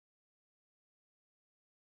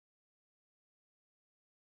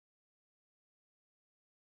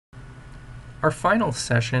Our final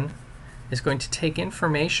session is going to take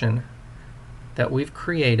information that we've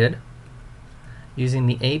created using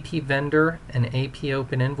the AP vendor and AP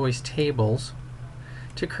open invoice tables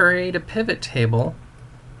to create a pivot table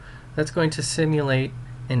that's going to simulate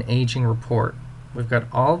an aging report. We've got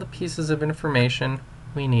all the pieces of information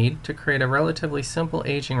we need to create a relatively simple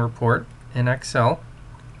aging report in Excel.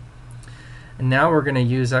 And now we're going to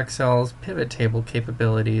use Excel's pivot table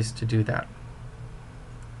capabilities to do that.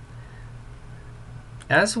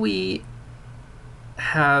 As we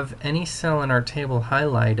have any cell in our table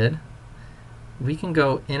highlighted, we can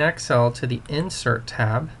go in Excel to the Insert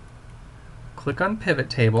tab, click on Pivot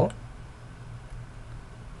Table.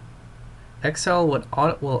 Excel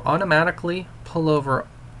will automatically pull over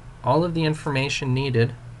all of the information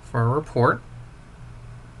needed for a report.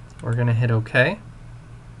 We're going to hit OK.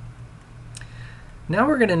 Now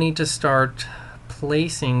we're going to need to start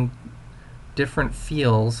placing different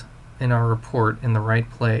fields in our report in the right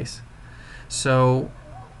place. So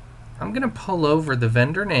I'm going to pull over the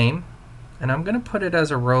vendor name and I'm going to put it as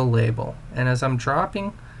a row label. And as I'm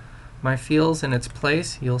dropping my fields in its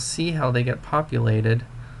place, you'll see how they get populated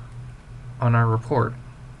on our report.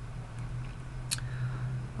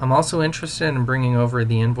 I'm also interested in bringing over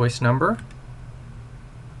the invoice number.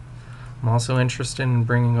 I'm also interested in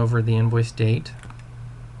bringing over the invoice date.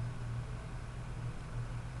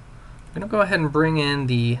 I'm going to go ahead and bring in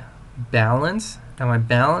the balance. Now my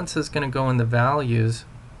balance is going to go in the values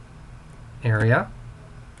area.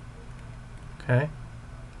 Okay.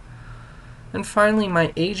 And finally,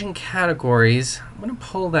 my aging categories, I'm going to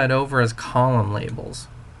pull that over as column labels.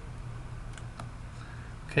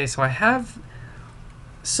 Okay, so I have,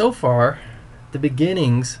 so far, the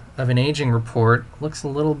beginnings of an aging report. Looks a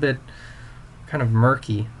little bit kind of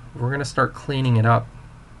murky. We're going to start cleaning it up.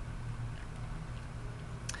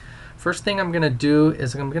 First thing I'm going to do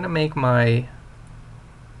is I'm going to make my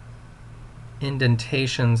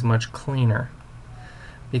indentations much cleaner,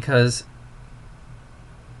 because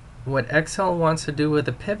what Excel wants to do with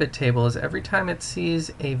a pivot table is every time it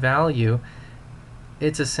sees a value,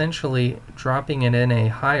 it's essentially dropping it in a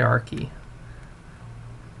hierarchy.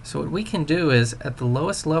 So what we can do is, at the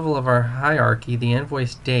lowest level of our hierarchy, the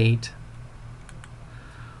invoice date,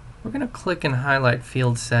 we're going to click and highlight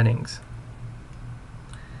field settings.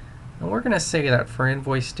 And we're going to say that for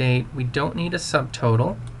invoice date, we don't need a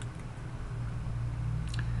subtotal.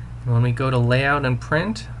 And when we go to layout and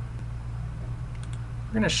print,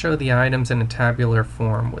 we're going to show the items in a tabular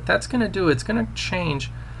form. What that's going to do, it's going to change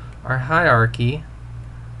our hierarchy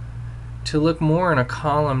to look more in a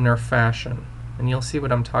columnar fashion. And you'll see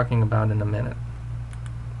what I'm talking about in a minute.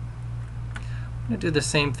 I'm going to do the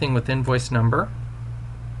same thing with invoice number.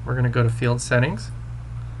 We're going to go to field settings.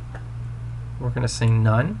 We're going to say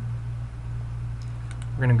none.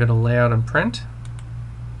 We're going to go to layout and print.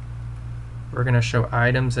 We're going to show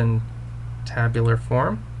items in tabular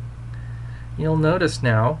form. You'll notice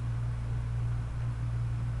now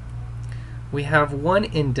we have one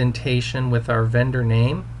indentation with our vendor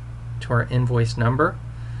name to our invoice number,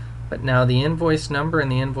 but now the invoice number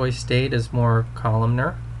and the invoice date is more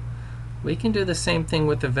columnar. We can do the same thing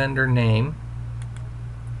with the vendor name,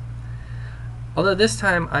 although this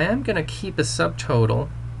time I am going to keep a subtotal.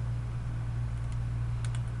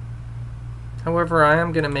 However, I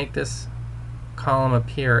am going to make this column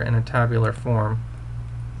appear in a tabular form.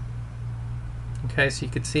 Okay, so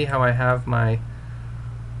you can see how I have my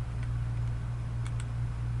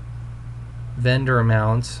vendor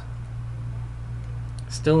amounts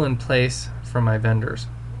still in place for my vendors.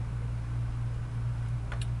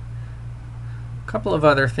 A couple of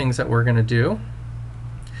other things that we're going to do.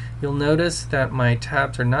 You'll notice that my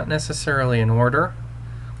tabs are not necessarily in order.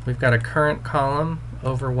 We've got a current column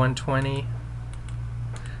over 120.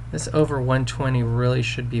 This over 120 really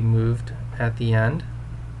should be moved at the end.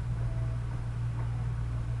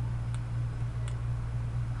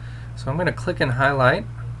 So I'm going to click and highlight,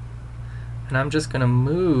 and I'm just going to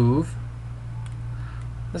move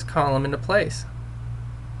this column into place.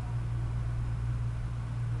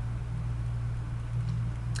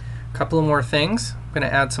 A couple of more things. I'm going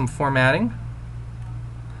to add some formatting.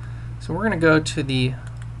 So we're going to go to the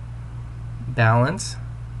balance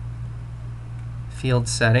field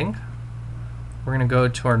setting. We're going to go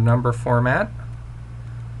to our number format.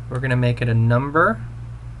 We're going to make it a number.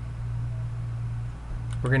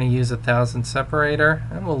 We're going to use 1000 separator,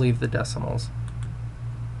 and we'll leave the decimals.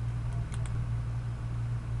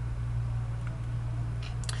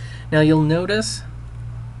 Now you'll notice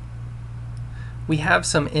we have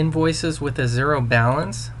some invoices with a 0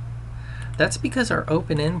 balance. That's because our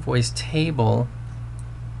open invoice table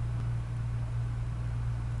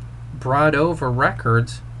brought over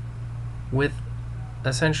records with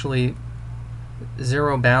essentially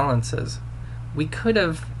zero balances. We could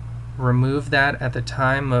have removed that at the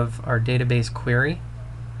time of our database query,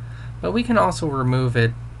 but we can also remove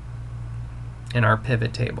it in our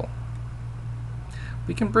pivot table.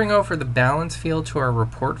 We can bring over the balance field to our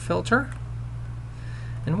report filter,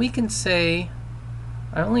 and we can say,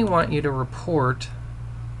 I only want you to report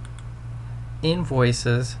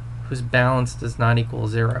invoices whose balance does not equal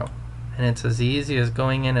 0. And it's as easy as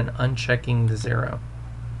going in and unchecking the 0.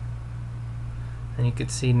 And you can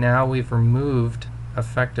see now we've removed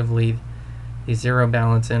effectively the 0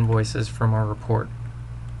 balance invoices from our report.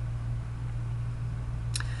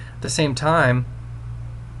 At the same time,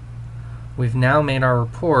 we've now made our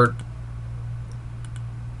report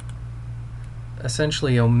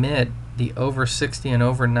essentially omit the over 60 and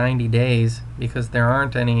over 90 days because there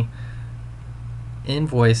aren't any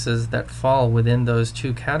invoices that fall within those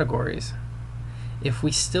two categories. If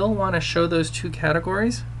we still want to show those two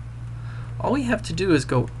categories, all we have to do is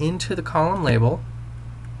go into the column label,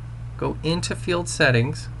 go into field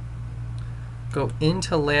settings, go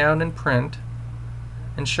into layout and print,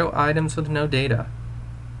 and show items with no data.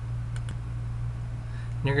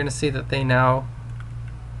 And you're going to see that they now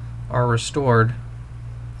are restored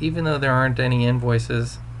even though there aren't any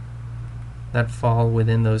invoices that fall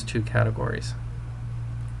within those two categories.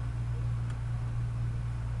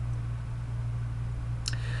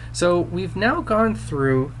 So we've now gone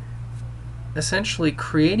through essentially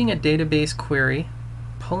creating a database query,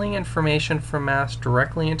 pulling information from MAS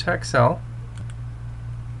directly into Excel.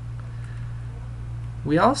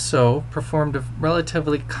 We also performed a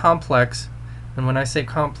relatively complex, and when I say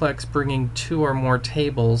complex, bringing 2 or more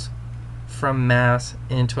tables from MAS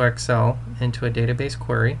into Excel into a database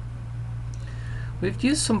query. We've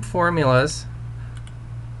used some formulas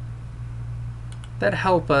that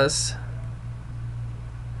help us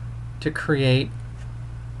to create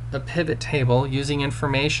a pivot table using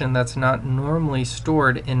information that's not normally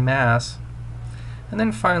stored in MAS. And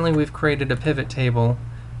then finally we've created a pivot table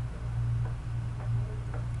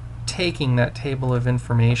taking that table of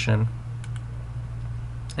information.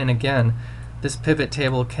 And again, this pivot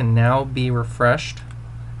table can now be refreshed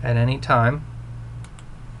at any time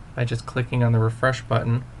by just clicking on the refresh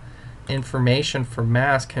button. Information for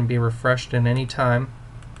MAS can be refreshed at any time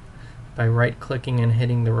by right-clicking and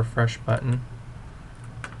hitting the refresh button.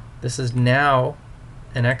 This is now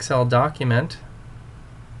an Excel document,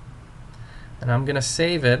 and I'm going to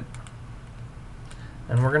save it,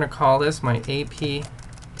 and we're going to call this my AP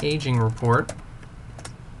Aging Report.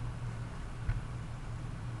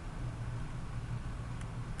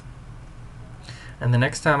 And the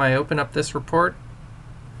next time I open up this report,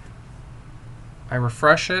 I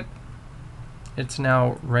refresh it, it's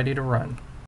now ready to run.